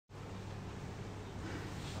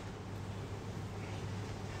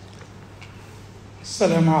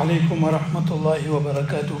السلام عليكم ورحمة الله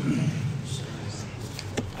وبركاته.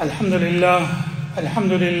 الحمد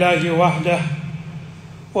لله وحده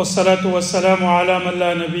والصلاة والسلام على من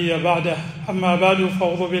لا نبي بعده. أما بعد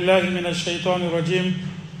فأعوذ بالله من الشيطان الرجيم.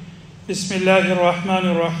 بسم الله الرحمن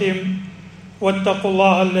الرحيم. واتقوا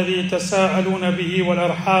الله الذي تساءلون به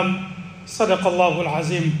والأرحام. صدق الله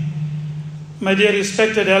العظيم. My dear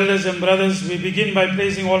respected elders and brothers, we begin by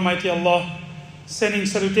praising Almighty Allah, sending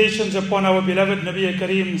salutations upon our beloved Nabi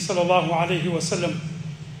Kareem sallallahu alaihi wasallam.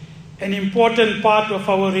 An important part of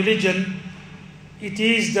our religion, it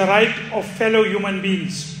is the right of fellow human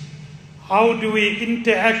beings. How do we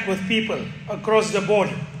interact with people across the board?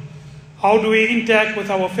 How do we interact with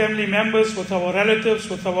our family members, with our relatives,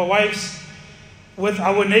 with our wives, with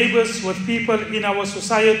our neighbors, with people in our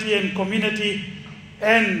society and community,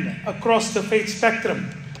 and across the faith spectrum?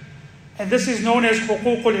 And this is known as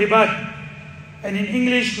Huququl Ibad. And in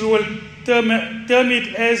English, we will term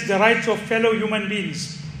it as the rights of fellow human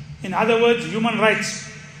beings. In other words, human rights.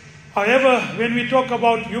 However, when we talk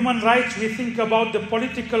about human rights, we think about the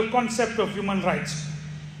political concept of human rights.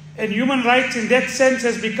 And human rights in that sense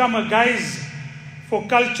has become a guise for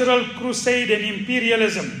cultural crusade and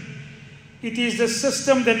imperialism. It is the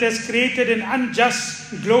system that has created an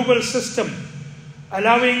unjust global system,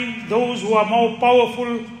 allowing those who are more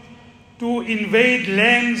powerful to invade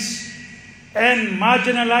lands and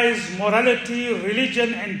marginalize morality,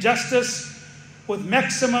 religion, and justice with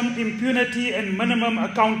maximum impunity and minimum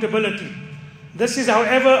accountability. This is,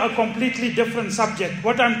 however, a completely different subject.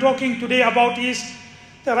 What I'm talking today about is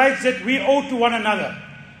the rights that we owe to one another.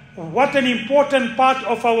 What an important part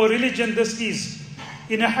of our religion this is.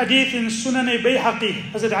 In a hadith in Sunan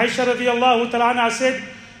Bayhaqi, Hazrat Aisha radiallahu ta'ala said,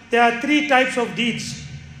 there are three types of deeds.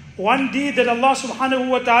 One deed that Allah subhanahu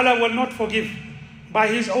wa ta'ala will not forgive by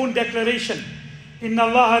His own declaration. إِنَّ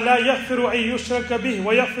اللَّهَ لَا يَغْفِرُ أَن يُشْرَكَ بِهِ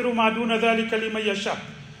وَيَغْفِرُ مَا دُونَ ذَلِكَ لِمَن يَشَاءُ.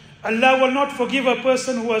 Allah will not forgive a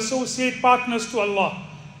person who associates partners to Allah.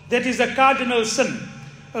 That is a cardinal sin.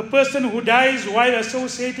 A person who dies while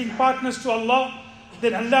associating partners to Allah,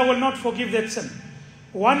 then Allah will not forgive that sin.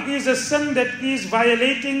 One is a sin that is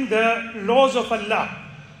violating the laws of Allah.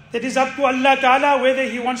 That is up to Allah Ta'ala whether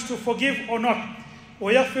He wants to forgive or not.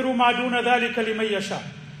 وَيَغْفِرُ مَا دُونَ ذَلِكَ لِمَن يَشَاءُ.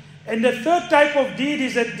 And the third type of deed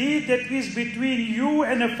is a deed that is between you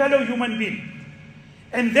and a fellow human being.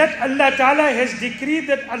 And that Allah Ta'ala has decreed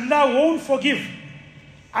that Allah won't forgive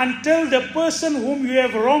until the person whom you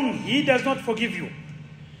have wronged, he does not forgive you.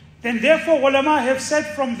 Then therefore ulama have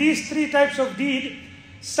said from these three types of deed,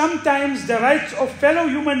 sometimes the rights of fellow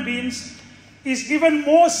human beings is even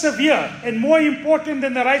more severe and more important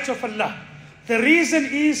than the rights of Allah. The reason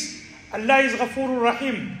is Allah is Ghafurur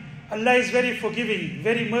Rahim. Allah is very forgiving,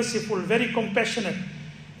 very merciful, very compassionate.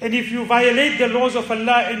 And if you violate the laws of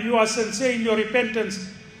Allah and you are sincere in your repentance,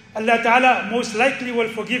 Allah Ta'ala most likely will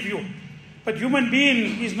forgive you. But human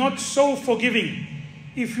being is not so forgiving.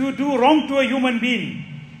 If you do wrong to a human being,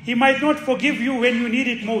 he might not forgive you when you need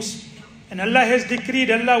it most. And Allah has decreed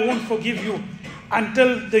Allah won't forgive you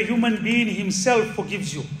until the human being himself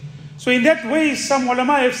forgives you. So in that way, some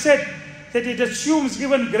ulama have said that it assumes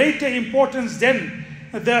even greater importance than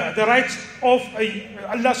the rights of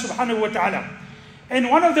Allah subhanahu wa ta'ala. And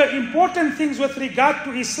one of the important things with regard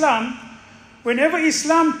to Islam, whenever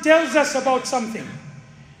Islam tells us about something,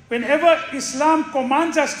 whenever Islam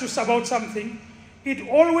commands us about something, it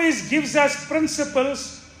always gives us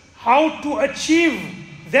principles how to achieve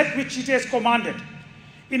that which it has commanded.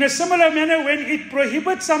 In a similar manner, when it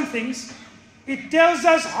prohibits some things, it tells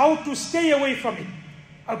us how to stay away from it.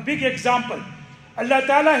 A big example, Allah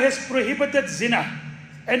Ta'ala has prohibited zina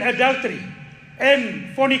and adultery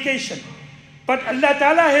and fornication. But Allah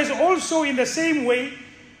Ta'ala has also in the same way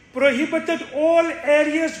prohibited all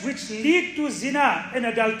areas which lead to zina and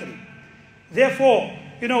adultery. Therefore,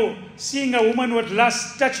 seeing a woman with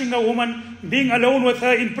lust, touching a woman, being alone with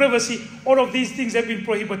her in privacy, all of these things have been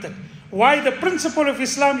prohibited. Why? The principle of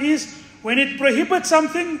Islam is when it prohibits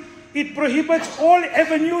something, it prohibits all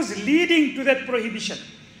avenues leading to that prohibition.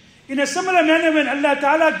 In a similar manner, when Allah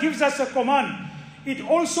Ta'ala gives us a command, it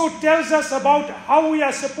also tells us about how we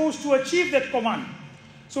are supposed to achieve that command.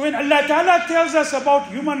 So when Allah Ta'ala tells us about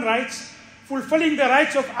human rights, fulfilling the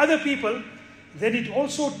rights of other people, then it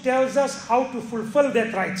also tells us how to fulfill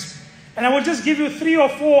that rights. And I will just give you 3 or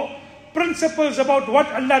 4 principles about what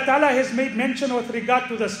Allah Ta'ala has made mention with regard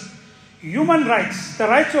to this. Human rights, the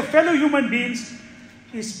rights of fellow human beings,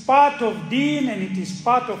 is part of deen and it is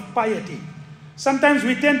part of piety. Sometimes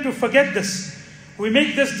we tend to forget this. We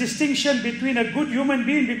make this distinction between a good human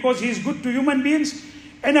being because he is good to human beings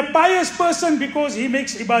and a pious person because he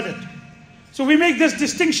makes ibadat. So we make this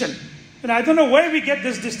distinction. And I don't know where we get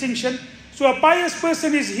this distinction. So a pious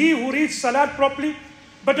person is he who reads salat properly,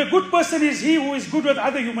 but a good person is he who is good with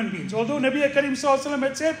other human beings. Although Nabi Karim Sallallahu Alaihi Wasallam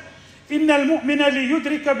had said, إِنَّ الْمُؤْمِنَ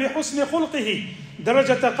لِيُدْرِكَ بِحُسْنِ خُلْقِهِ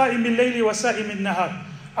دَرَجَةَ قَائِمِ اللَّيْلِ وَسَائِمِ النَّهَارِ.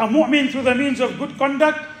 A mu'min through the means of good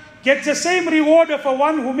conduct gets the same reward of a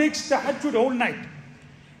one who makes tahajjud all night.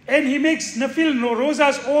 And he makes nafil,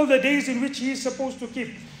 rozas all the days in which he is supposed to keep.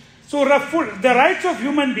 So the rights of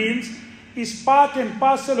human beings is part and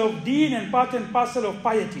parcel of deen and part and parcel of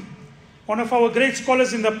piety. One of our great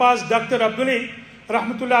scholars in the past, Dr. Abdullah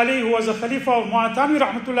Rahmatullah Ali, who was a Khalifa of Mu'atami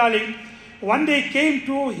Rahmatullah Ali, one day came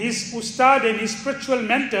to his ustad and his spiritual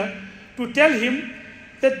mentor to tell him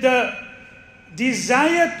that the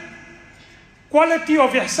desired quality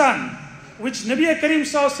of ihsan, which Nabi Karim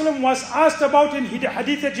Sallallahu Alaihi Wasallam was asked about in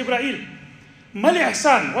Hadith Jibreel. Mal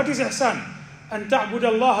ihsan, what is ihsan? أن تعبد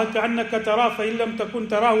الله كأنك تراه فإن لم تكن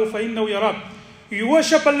تراه فإنه يراك. You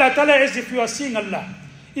worship Allah Ta'ala as if you are seeing Allah.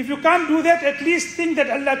 If you can't do that, at least think that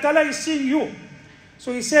Allah Ta'ala is seeing you.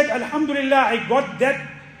 So he said, Alhamdulillah, I got that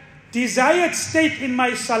desired state in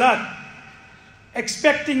my salat,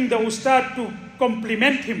 expecting the ustad to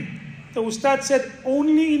compliment him. The ustad said,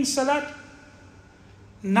 only in salat?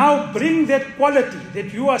 Now bring that quality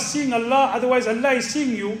that you are seeing Allah, otherwise Allah is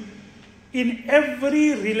seeing you in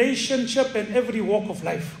every relationship and every walk of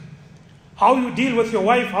life. How you deal with your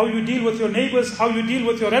wife, how you deal with your neighbors, how you deal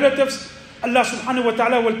with your relatives, Allah subhanahu wa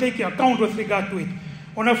ta'ala will take account with regard to it.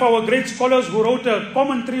 One of our great scholars who wrote a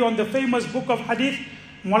commentary on the famous book of Hadith,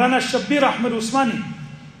 Maulana Shabbir Ahmad Usmani,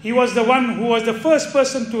 he was the one who was the first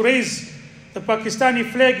person to raise the Pakistani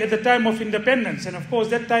flag at the time of independence. And of course,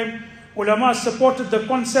 that time, ulama supported the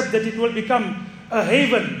concept that it will become a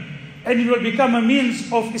haven and it will become a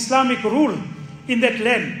means of Islamic rule in that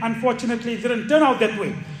land. Unfortunately, it didn't turn out that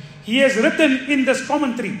way. He has written in this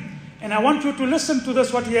commentary, and I want you to listen to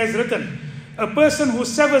this, what he has written. A person who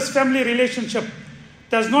severs family relationship,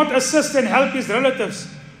 does not assist and help his relatives,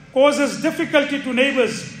 causes difficulty to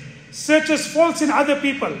neighbors, searches faults in other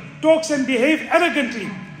people, talks and behaves arrogantly,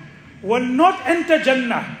 will not enter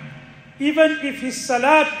Jannah, even if his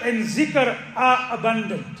salat and zikr are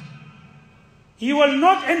abundant. He will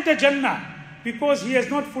not enter Jannah because he has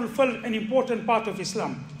not fulfilled an important part of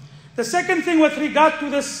Islam. The second thing with regard to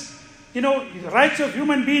this, rights of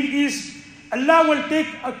human being is Allah will take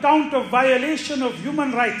account of violation of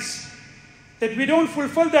human rights. That we don't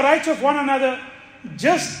fulfill the rights of one another,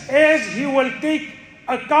 just as He will take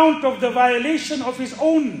account of the violation of His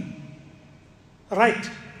own right.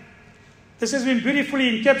 This has been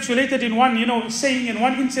beautifully encapsulated in one, saying in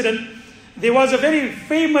one incident. There was a very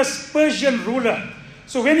famous Persian ruler.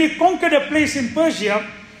 So when he conquered a place in Persia,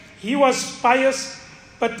 he was pious,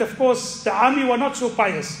 but of course the army were not so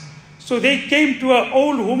pious. So they came to an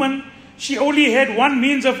old woman. She only had one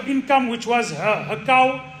means of income, which was her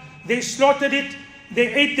cow. They slaughtered it,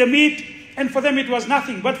 they ate the meat, and for them it was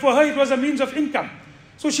nothing. But for her it was a means of income.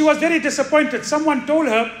 So she was very disappointed. Someone told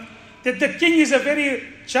her that the king is a very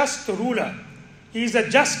just ruler. He is a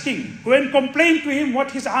just king. Go and complain to him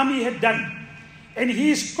what his army had done. And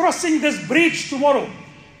he is crossing this bridge tomorrow.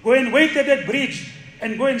 Go and wait at that bridge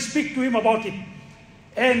and go and speak to him about it.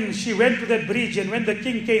 And she went to that bridge, and when the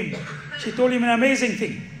king came, she told him an amazing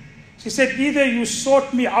thing. She said, either you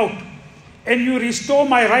sort me out and you restore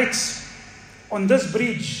my rights on this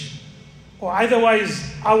bridge, or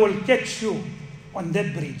otherwise I will catch you on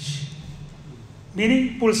that bridge.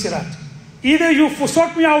 Meaning, Pul Sirat. Either you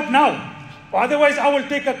sort me out now, or otherwise I will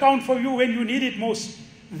take account for you when you need it most.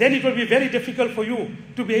 Then it will be very difficult for you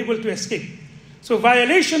to be able to escape. So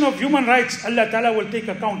violation of human rights, Allah Ta'ala will take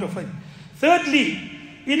account of it. Thirdly,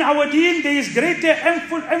 in our deen, there is greater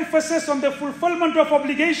emphasis on the fulfillment of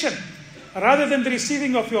obligation rather than the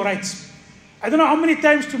receiving of your rights. I don't know how many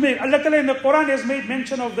times to make. Allah Ta'ala in the Quran has made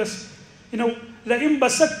mention of this. لَإِن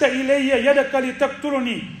بَسَطْتَ إِلَيَّ يَدَكَ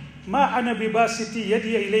لِتَقْتُلُنِي مَا أَنَا بِبَاسِطِ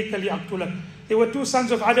يَدِيَ إِلَيْكَ لِأَقْتُلَكَ. There were two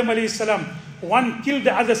sons of Adam alayhi salam. One killed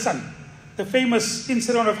the other son. The famous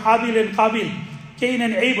incident of Habil and Qabil, Cain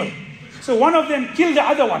and Abel. So one of them killed the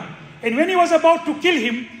other one. And when he was about to kill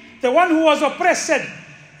him, the one who was oppressed said,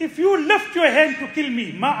 if you lift your hand to kill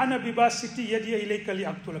me, مَا أَنَا بِبَاسِطِ يَدِيَ إِلَيْكَ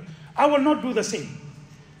لِأَقْتُلَكَ, I will not do the same.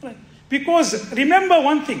 Right? Because remember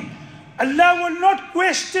one thing, Allah will not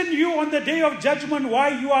question you on the day of judgment why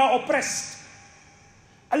you are oppressed.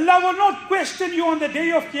 Allah will not question you on the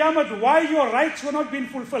day of Qiyamah why your rights were not being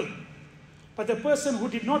fulfilled. But the person who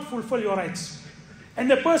did not fulfill your rights, and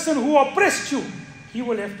the person who oppressed you, he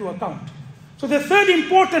will have to account. So the third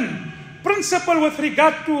important principle with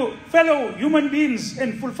regard to fellow human beings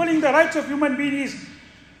and fulfilling the rights of human beings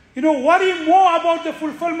is, worry more about the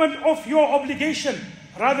fulfillment of your obligation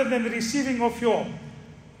rather than the receiving of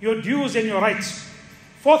your dues and your rights.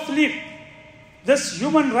 Fourthly, this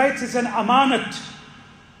human rights is an amanat.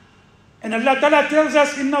 And Allah Ta'ala tells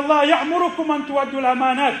us, Inna Allah ya'murukum an tu'addul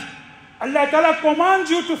amanat. Allah Ta'ala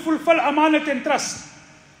commands you to fulfill amanat and trust.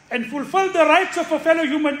 And fulfill the rights of a fellow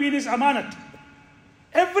human being is amanat.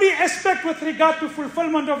 Every aspect with regard to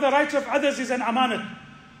fulfillment of the rights of others is an amanat.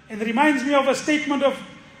 And it reminds me of a statement of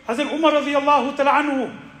Hazrat Umar radiallahu ta'ala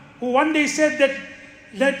anhu, who one day said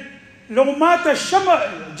that لو مات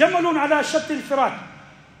جمل على شط الفرات.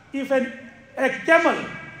 If a camel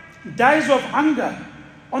dies of hunger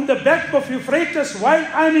on the back of Euphrates while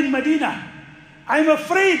I'm in Medina, I'm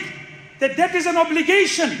afraid that is an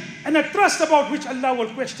obligation and a trust about which Allah will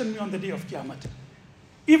question me on the day of Qiyamah.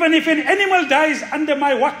 Even if an animal dies under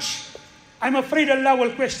my watch, I'm afraid Allah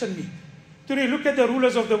will question me. Today, look at the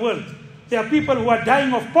rulers of the world. There are people who are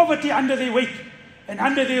dying of poverty under their wake, and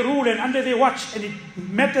under their rule, and under their watch, and it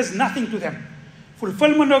matters nothing to them.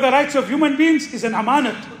 Fulfillment of the rights of human beings is an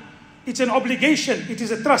amanat. It's an obligation. It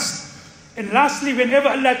is a trust. And lastly, whenever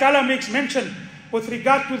Allah Ta'ala makes mention with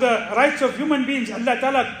regard to the rights of human beings, Allah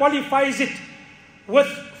Ta'ala qualifies it with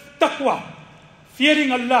taqwa,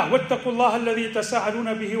 fearing Allah. وَاتَّقُوا اللَّهَ الَّذِي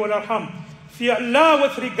تَسَاءَلُونَ بِهِ وَالْأَرْحَامَ. Fear Allah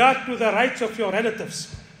with regard to the rights of your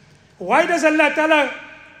relatives. Why does Allah Ta'ala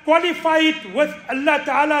qualify it with Allah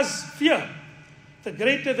Ta'ala's fear? The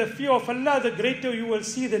greater the fear of Allah, the greater you will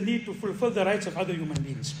see the need to fulfill the rights of other human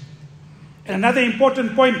beings. And another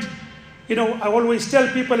important point, I always tell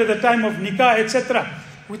people at the time of nikah, etc.,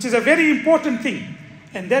 which is a very important thing,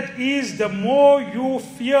 and that is the more you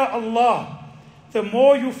fear Allah, the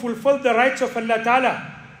more you fulfill the rights of Allah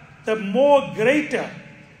Ta'ala, the more greater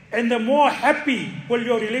and the more happy will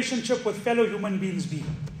your relationship with fellow human beings be.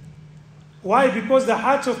 Why? Because the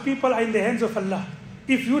hearts of people are in the hands of Allah.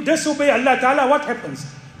 If you disobey Allah Ta'ala, what happens?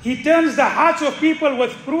 He turns the hearts of people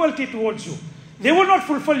with cruelty towards you. They will not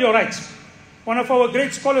fulfill your rights. One of our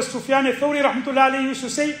great scholars, Sufyan al-Thawri rahmatullah alayhi, used to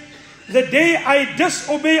say, the day I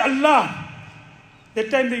disobey Allah, that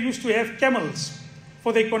time they used to have camels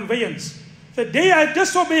for their conveyance. The day I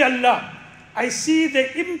disobey Allah, I see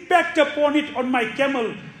the impact upon it on my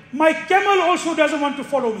camel. My camel also doesn't want to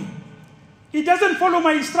follow me. He doesn't follow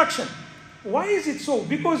my instruction. Why is it so?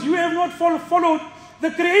 Because you have not followed the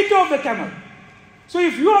creator of the camel. So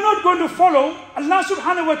if you are not going to follow Allah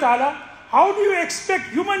subhanahu wa ta'ala, how do you expect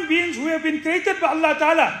human beings who have been created by Allah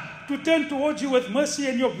ta'ala to turn towards you with mercy,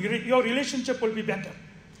 and your relationship will be better?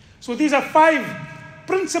 So these are 5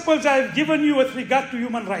 principles I have given you with regard to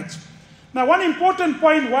human rights. Now, one important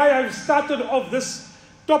point why I've started off this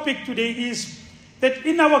topic today is that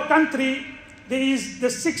in our country, there is the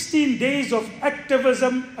 16 days of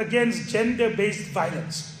activism against gender-based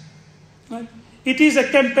violence. Right? It is a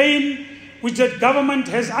campaign which the government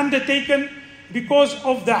has undertaken because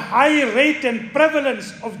of the high rate and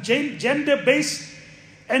prevalence of gender-based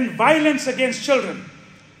and violence against children.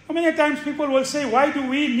 Many times people will say, why do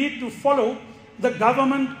we need to follow the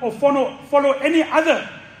government or follow any other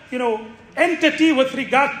entity with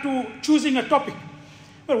regard to choosing a topic?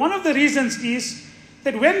 But one of the reasons is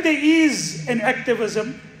that when there is an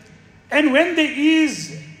activism and when there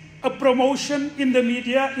is a promotion in the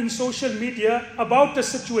media, in social media, about a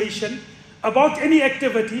situation, about any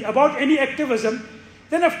activity, about any activism,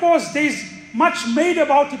 then of course there is much made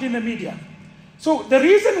about it in the media. So the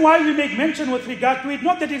reason why we make mention with regard to it,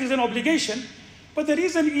 not that it is an obligation, but the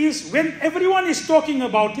reason is when everyone is talking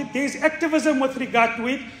about it, there is activism with regard to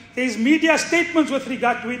it, there is media statements with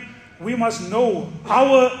regard to it, we must know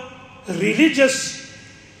our religious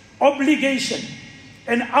obligation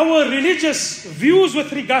and our religious views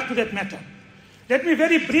with regard to that matter. Let me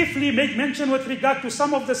very briefly make mention with regard to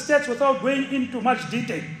some of the stats without going into much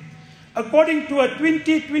detail. According to a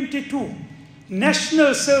 2022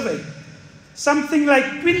 national survey, something like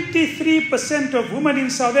 23% of women in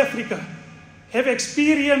South Africa have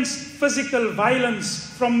experienced physical violence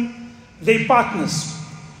from their partners.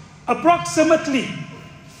 Approximately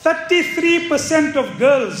 33% of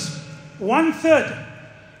girls, 1/3,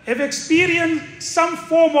 have experienced some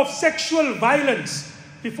form of sexual violence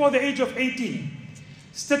before the age of 18.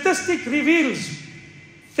 Statistic reveals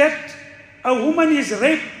that a woman is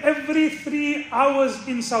raped every 3 hours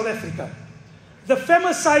in South Africa. The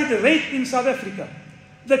femicide rate in South Africa,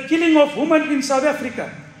 the killing of women in South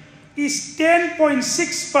Africa, is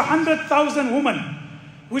 10.6 per 100,000 women,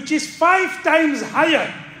 which is 5 times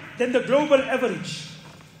higher than the global average.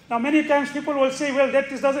 Now, many times people will say, well, that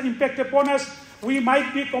doesn't impact upon us. We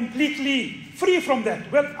might be completely free from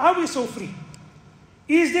that. Well, are we so free?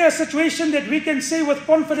 Is there a situation that we can say with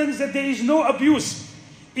confidence that there is no abuse,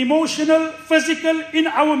 emotional, physical, in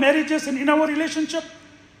our marriages and in our relationship?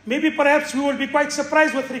 maybe perhaps we will be quite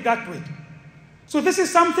surprised with regard to it. So this is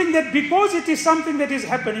something that, because it is something that is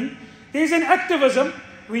happening, there is an activism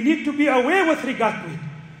we need to be aware with regard to it.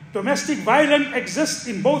 Domestic violence exists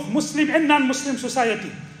in both Muslim and non-Muslim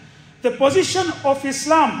society. The position of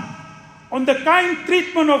Islam on the kind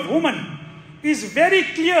treatment of women is very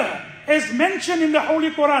clear, as mentioned in the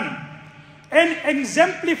Holy Quran, and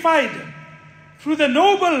exemplified through the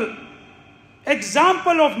noble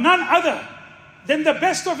example of none other than the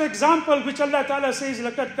best of example, which Allah Ta'ala says,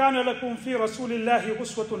 لَقَدْ كَانَ لَكُمْ فِي رَسُولِ اللَّهِ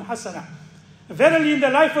أُسْوَةٌ حَسَنَةٌ. Verily, in the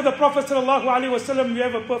life of the Prophet ﷺ, you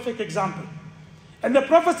have a perfect example. And the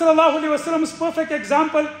Prophet ﷺ's perfect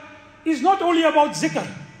example is not only about zikr,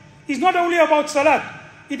 is not only about salat,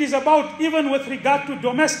 it is about even with regard to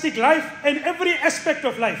domestic life and every aspect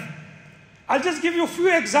of life. I'll just give you a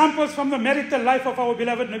few examples from the marital life of our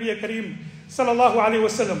beloved Nabi Kareem sallallahu alaihi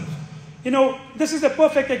wasallam. You know, this is the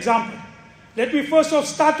perfect example. Let me first off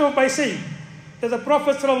start off by saying that the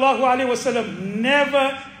Prophet sallallahu alaihi wasallam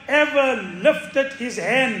never ever lifted his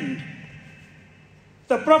hand.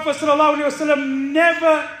 The Prophet sallallahu alaihi wasallam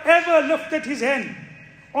never ever lifted his hand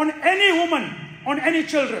on any woman, on any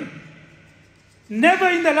children. Never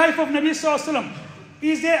in the life of Nabi sallallahu alaihi wasallam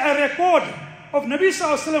is there a record of Nabi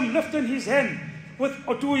sallallahu alaihi wasallam lifting his hand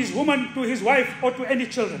or to his woman, to his wife, or to any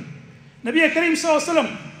children. Nabi Kareem sallallahu alaihi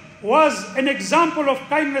wasallam was an example of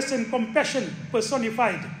kindness and compassion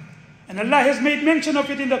personified. And Allah has made mention of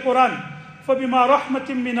it in the Quran. فَبِمَا رَحْمَةٍ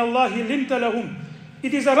مِّنَ اللَّهِ لِنْتَ لَهُمْ.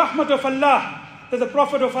 It is a rahmat of Allah that the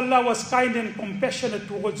Prophet of Allah was kind and compassionate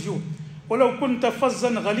towards you. وَلَوْ كُنْتَ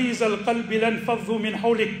فَظًّا غَلِيظَ الْقَلْبِ لَانْفَضُّوا مِنْ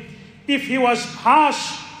حَوْلِكَ. If he was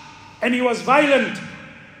harsh and he was violent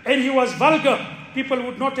and he was vulgar, people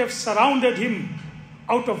would not have surrounded him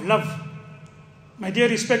out of love. My dear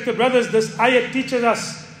respected brothers, this ayat teaches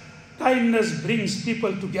us kindness brings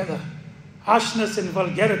people together. Harshness and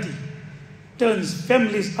vulgarity turns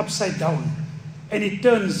families upside down, and it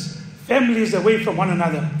turns families away from one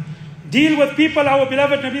another. Deal with people. Our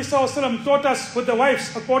beloved Nabi sallallahu alaihi wasallam taught us with the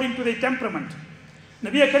wives according to their temperament.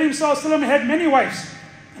 Nabi Kareem sallallahu alaihi wasallam had many wives,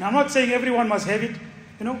 and I'm not saying everyone must have it,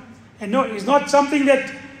 and no, it's not something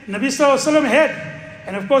that Nabi sallallahu alaihi wasallam had.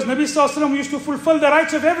 And of course, Nabi sallallahu alaihi wasallam used to fulfill the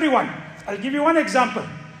rights of everyone. I'll give you one example.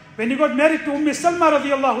 When he got married to Salma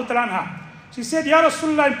radiallahu ta'ala anha, she said, Ya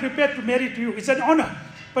Rasulullah, I'm prepared to marry to you. It's an honor,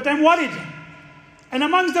 but I'm worried. And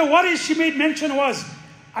amongst the worries she made mention was,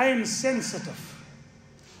 I am sensitive.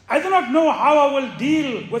 I do not know how I will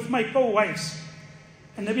deal with my co-wives.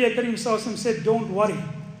 And Nabi Kareem sallallahu alaihi wasallam said, don't worry,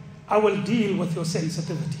 I will deal with your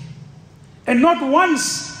sensitivity. And not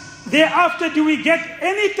once thereafter do we get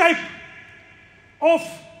any type of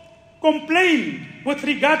complaint with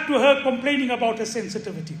regard to her complaining about her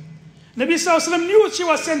sensitivity. Nabi sallallahu alaihi wasallam knew she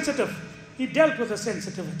was sensitive. He dealt with her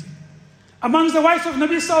sensitivity. Amongst the wives of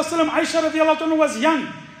Nabi sallallahu alaihi wasallam, Aisha radiallahu anha was young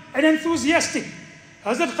and enthusiastic.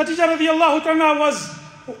 Hazrat Khadija radiallahu anha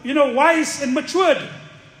was, wise and matured.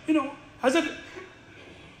 Hazrat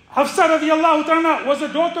Hafsa radiallahu anha was the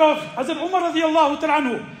daughter of Hazrat Umar radiallahu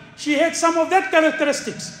anhu. She had some of that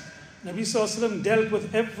characteristics. Nabi sallallahu alaihi wasallam dealt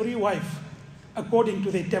with every wife according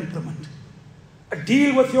to their temperament.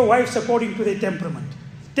 Deal with your wives according to their temperament.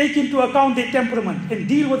 Take into account their temperament and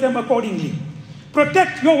deal with them accordingly.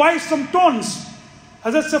 Protect your wives from taunts.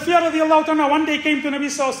 Hazrat Safiya radiallahu anha one day came to Nabi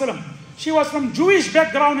sallallahu alaihi wasallam. She was from Jewish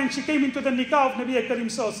background and she came into the nikah of Nabi Kareem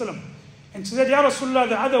sallallahu alaihi wasallam. And she said, Ya Rasulullah,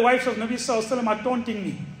 the other wives of Nabi sallallahu alaihi wasallam are taunting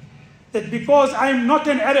me that because I am not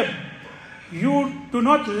an Arab, you do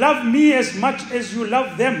not love me as much as you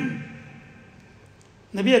love them.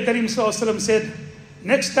 Nabi Kareem sallallahu alaihi wasallam said,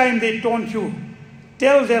 next time they taunt you,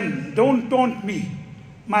 tell them, don't taunt me.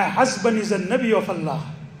 My husband is a Nabi of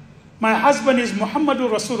Allah. My husband is Muhammadur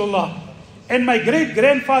Rasulullah. And my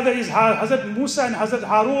great-grandfather is Hazrat Musa and Hazrat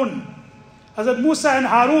Harun. Hazrat Musa and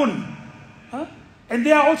Harun. And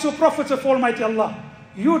they are also prophets of Almighty Allah.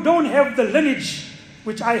 You don't have the lineage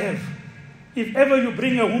which I have. If ever you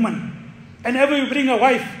bring a woman, and ever you bring a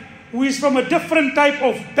wife who is from a different type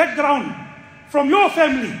of background from your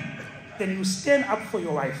family, then you stand up for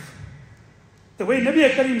your wife. The way Nabi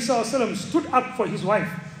Kareem sallallahu alaihi wasallam stood up for his wife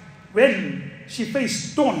when she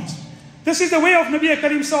faced taunts. This is the way of Nabi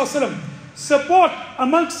Kareem sallallahu alaihi wasallam. Support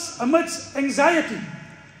amidst anxiety.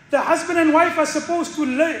 The husband and wife are supposed to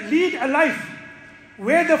lead a life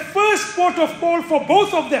where the first port of call for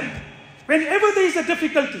both of them, whenever there is a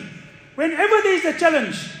difficulty, whenever there is a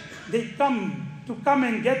challenge, they come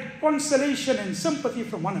and get consolation and sympathy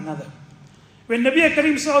from one another. When Nabi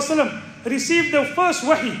Kareem sallallahu alaihi wasallam received the first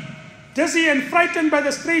wahi, dizzy and frightened by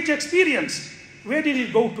the strange experience, where did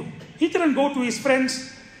he go to? He didn't go to his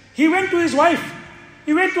friends. He went to his wife.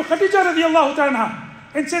 He went to Khadija radiallahu anha.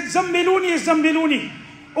 and said, Zammiluni, Zammiluni.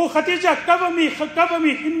 Oh Khadija, cover me,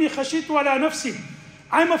 inni khashitu ala nafsi.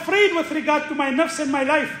 I'm afraid with regard to my nafs and my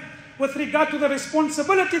life, with regard to the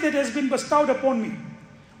responsibility that has been bestowed upon me.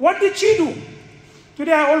 What did she do?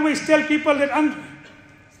 Today I always tell people that Someone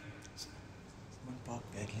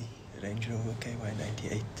parked badly, Range Rover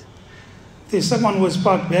KY98. There's someone who was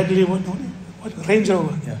parked badly, what Range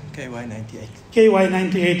Rover? Yeah, KY98.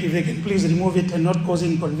 KY98, if they can please remove it and not cause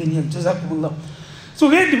inconvenience. Jazakumullah. So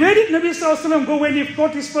where did Nabi Sallallahu Alaihi Wasallam go when he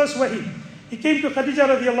taught his first wahi? He came to Khadija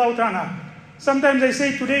radiallahu ta'ala. Sometimes I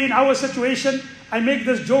say today in our situation, I make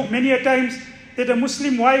this joke many a times, that a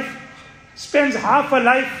Muslim wife spends half her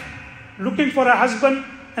life looking for a husband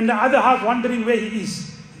and the other half wondering where he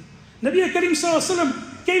is. Nabi Karim Sallallahu Alaihi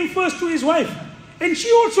Wasallam came first to his wife, and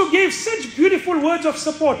she also gave such beautiful words of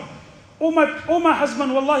support. Oh my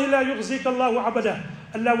husband, wallahi la yughzik Allahu abada.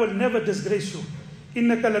 Allah will never disgrace you.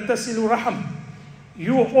 Innaka latasilu raham.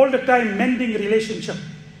 You are all the time mending relationship.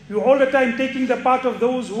 You are all the time taking the part of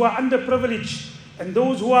those who are underprivileged and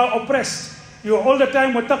those who are oppressed. You are all the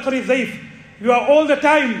time wataqri dhayf. You are all the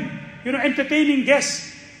time, entertaining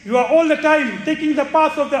guests. You are all the time taking the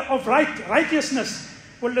path of righteousness.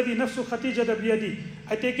 وَالَّذِي نَفْسُ خَتِيجَةَ بِيَدِي.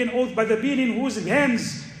 I take an oath by the being in whose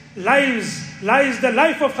hands lies the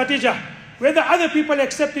life of Khadija. Whether other people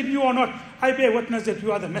accept it you or not, I bear witness that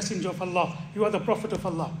you are the messenger of Allah. You are the prophet of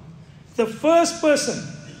Allah. The first person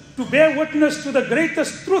to bear witness to the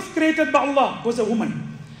greatest truth created by Allah was a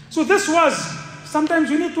woman. So this was, sometimes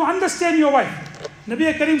you need to understand your wife.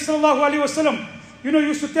 Nabi Karim sallallahu alayhi wasallam,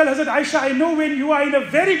 used to tell Hazrat Aisha, I know when you are in a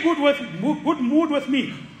very good mood with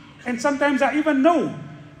me. And sometimes I even know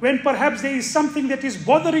when perhaps there is something that is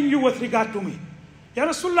bothering you with regard to me. Ya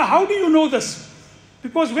Rasulullah, how do you know this?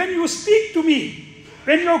 Because when you speak to me,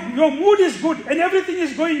 when your mood is good and everything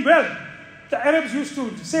is going well, the Arabs used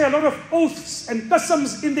to say a lot of oaths and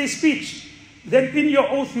qasams in their speech. Then in your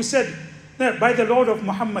oath you said, by the Lord of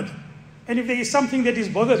Muhammad. And if there is something that is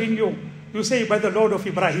bothering you, you say by the Lord of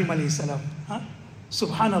Ibrahim alayhi salam.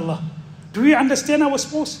 Subhanallah. Do we understand our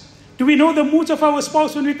spouse? Do we know the moods of our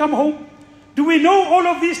spouse when we come home? Do we know all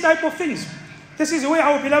of these type of things? This is the way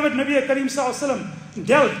our beloved Nabi Karim sallallahu alaihi wasallam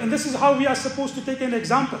dealt, and this is how we are supposed to take an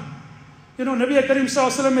example. Nabi Karim sallallahu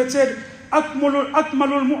alaihi wasallam had said,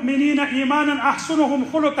 Akmalul mu'minina imanan ahsunuhum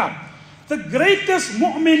khuluqa. The greatest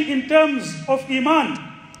mu'min in terms of iman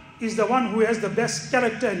is the one who has the best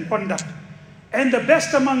character and conduct. And the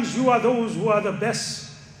best amongst you are those who are the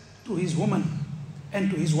best to his woman and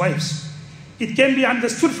to his wives. It can be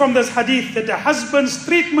understood from this hadith that a husband's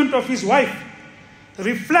treatment of his wife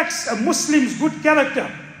reflects a Muslim's good character,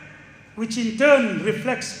 which in turn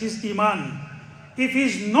reflects his iman. If he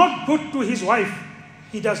is not good to his wife,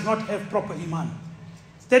 he does not have proper iman.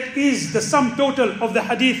 That is the sum total of the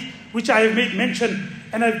hadith which I have made mention,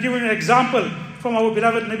 and I've given an example from our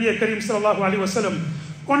beloved Nabi Karim sallallahu alaihi wasallam.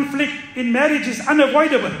 Conflict in marriage is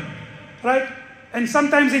unavoidable, right? And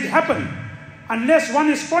sometimes it happens. Unless one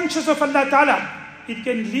is conscious of Allah Ta'ala, it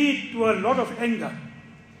can lead to a lot of anger.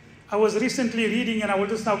 I was recently reading, and I will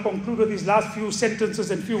just now conclude with these last few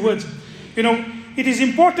sentences and few words. It is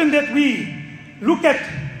important that we look at,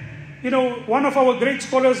 one of our great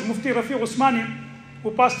scholars, Mufti Rafi Usmani,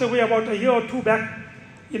 who passed away about a year or two back.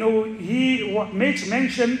 He makes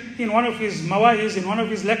mention in one of his mawa'iz, in one of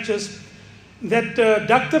his lectures, that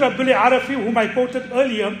Dr. Abdullah Arafi, whom I quoted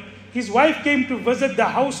earlier, his wife came to visit the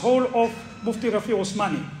household of Mufti Rafi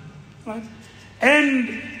Usmani. Right?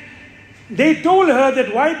 And they told her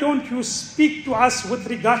that, why don't you speak to us with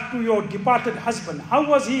regard to your departed husband? How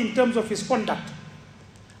was he in terms of his conduct?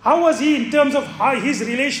 How was he in terms of his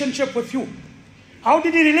relationship with you? How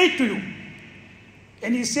did he relate to you?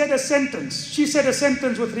 And he said a sentence. She said a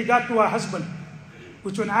sentence with regard to her husband,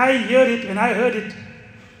 which when I heard it,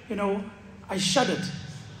 I shuddered.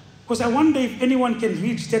 Because I wonder if anyone can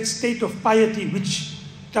reach that state of piety which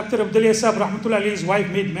Dr. Abdullah Sahab Rahmatullah Alayhi's wife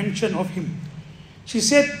made mention of him. She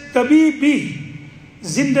said, Kabhi bhi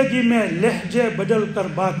zindagi mein lehje badal kar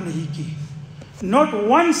baat nahi ki. Not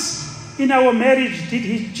once in our marriage did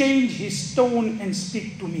he change his tone and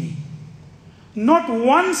speak to me. Not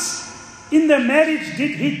once in the marriage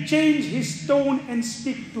did he change his tone and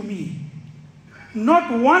speak to me.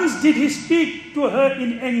 Not once did he speak to her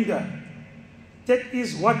in anger. That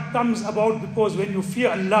is what comes about because when you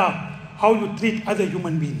fear Allah, how you treat other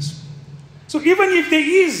human beings. So even if there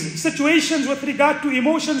is situations with regard to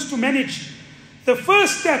emotions to manage, the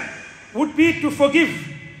first step would be to forgive.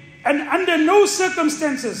 And under no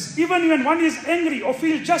circumstances, even when one is angry or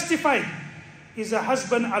feels justified, is a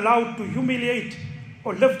husband allowed to humiliate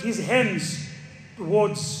or lift his hands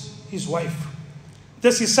towards his wife.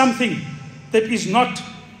 This is something that is not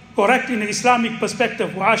correct in an Islamic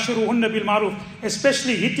perspective. وَعَاشِرُهُنَّ بِالْمَعْرُوفِ,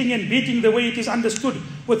 especially hitting and beating the way it is understood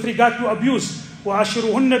with regard to abuse.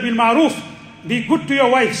 وَعَاشِرُهُنَّ بِالْمَعْرُوفِ, be good to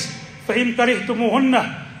your wives. فَإِنْ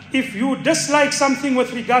كَرِهْتُمُوهُنَّ, if you dislike something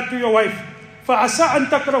with regard to your wife, فَعَسَىٰ أَن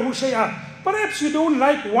تَكْرَهُ شَيْئًا, perhaps you don't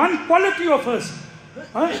like one quality of hers.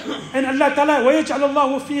 And Allah Ta'ala, وَيَجْعَلَ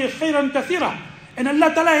اللَّهُ فِيهِ خَيْرًا كَثِيرًا, and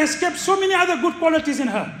Allah Ta'ala has kept so many other good qualities in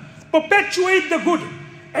her. Perpetuate the good,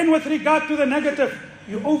 and with regard to the negative,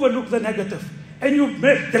 you overlook the negative, and you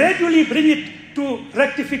gradually bring it to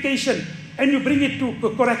rectification, and you bring it to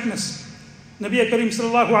correctness. Nabi Karim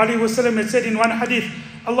sallallahu alayhi wa sallam had said in one hadith,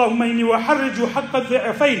 Allahumma inni wa harriju haqqa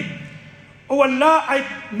dhi'afain. Oh Allah, I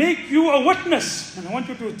make you a witness. And I want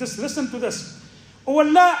you to just listen to this. Oh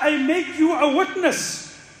Allah, I make you a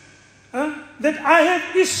witness that I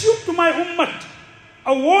have issued to my ummah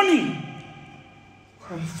a warning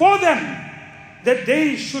for them that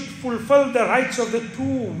they should fulfill the rights of the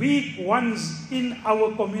two weak ones in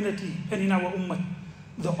our community and in our ummah,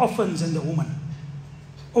 the orphans and the woman.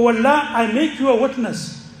 Oh Allah, I make you a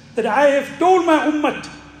witness that I have told my ummah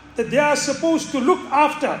that they are supposed to look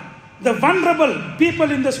after the vulnerable people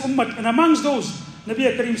in this ummah, and amongst those,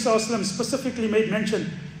 Nabi Karim Sallallahu Alaihi Wasallam specifically made mention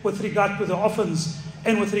with regard to the orphans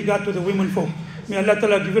and with regard to the women folk. May Allah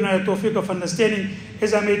Ta'ala give us a tawfiq of understanding.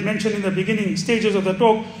 As I made mention in the beginning stages of the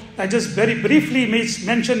talk, I just very briefly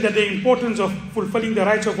mentioned that the importance of fulfilling the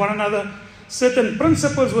rights of one another, certain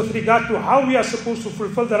principles with regard to how we are supposed to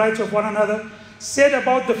fulfill the rights of one another, said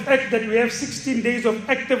about the fact that we have 16 days of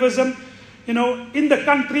activism, in the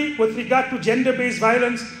country with regard to gender-based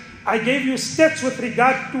violence. I gave you stats with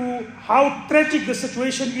regard to how tragic the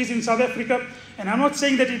situation is in South Africa. And I'm not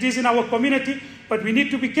saying that it is in our community, but we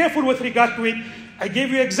need to be careful with regard to it. I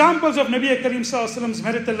gave you examples of Nabi Karim Sallallahu Alaihi Wasallam's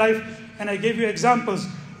marital life, and I gave you examples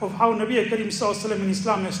of how Nabi Karim Sallallahu Alaihi Wasallam in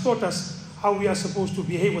Islam has taught us how we are supposed to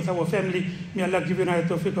behave with our family. May Allah give you a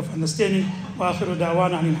tawfiq of understanding. Wa akhiru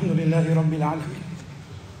da'wana alhamdulillahi rabbil alamin.